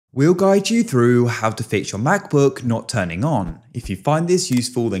We'll guide you through how to fix your MacBook not turning on. If you find this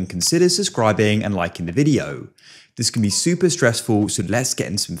useful, then consider subscribing and liking the video. This can be super stressful, so let's get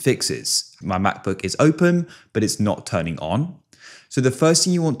in some fixes. My MacBook is open, but it's not turning on. So the first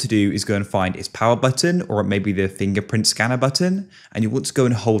thing you want to do is go and find its power button, or maybe the fingerprint scanner button, and you want to go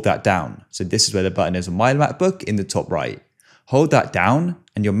and hold that down. So this is where the button is on my MacBook in the top right. Hold that down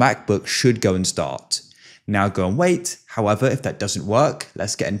and your MacBook should go and start. Now go and wait. However, if that doesn't work,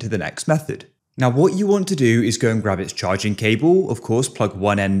 let's get into the next method. Now what you want to do is go and grab its charging cable. Of course, plug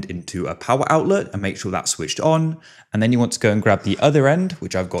one end into a power outlet and make sure that's switched on. And then you want to go and grab the other end,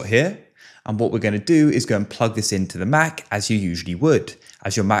 which I've got here. And what we're going to do is go and plug this into the Mac as you usually would,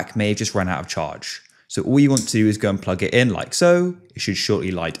 as your Mac may have just run out of charge. So all you want to do is go and plug it in like so. It should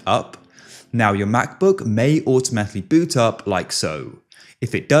shortly light up. Now your MacBook may automatically boot up like so.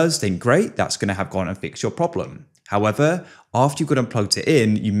 If it does, then great, that's going to have gone and fixed your problem. However, after you've got and plugged it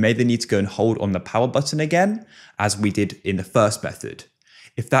in, you may then need to go and hold on the power button again, as we did in the first method.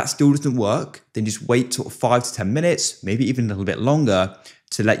 If that still doesn't work, then just wait sort of 5 to 10 minutes, maybe even a little bit longer,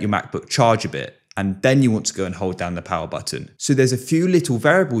 to let your MacBook charge a bit. And then you want to go and hold down the power button. So there's a few little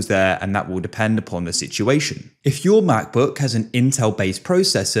variables there, and that will depend upon the situation. If your MacBook has an Intel-based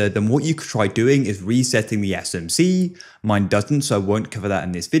processor, then what you could try doing is resetting the SMC. Mine doesn't, so I won't cover that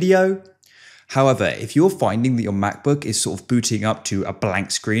in this video. However, if you're finding that your MacBook is sort of booting up to a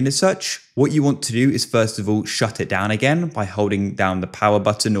blank screen as such, what you want to do is first of all shut it down again by holding down the power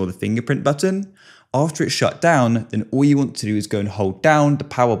button or the fingerprint button. After it's shut down, then all you want to do is go and hold down the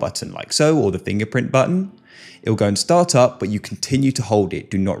power button like so, or the fingerprint button. It'll go and start up, but you continue to hold it.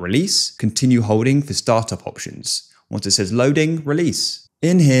 Do not release. Continue holding for startup options. Once it says loading, release.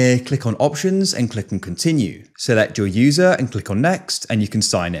 In here, click on options and click on continue. Select your user and click on next, and you can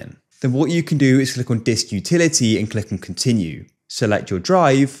sign in. Then what you can do is click on disk utility and click on continue. Select your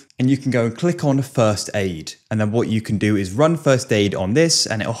drive and you can go and click on first aid. And then what you can do is run first aid on this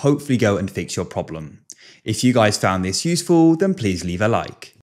and it'll hopefully go and fix your problem. If you guys found this useful, then please leave a like.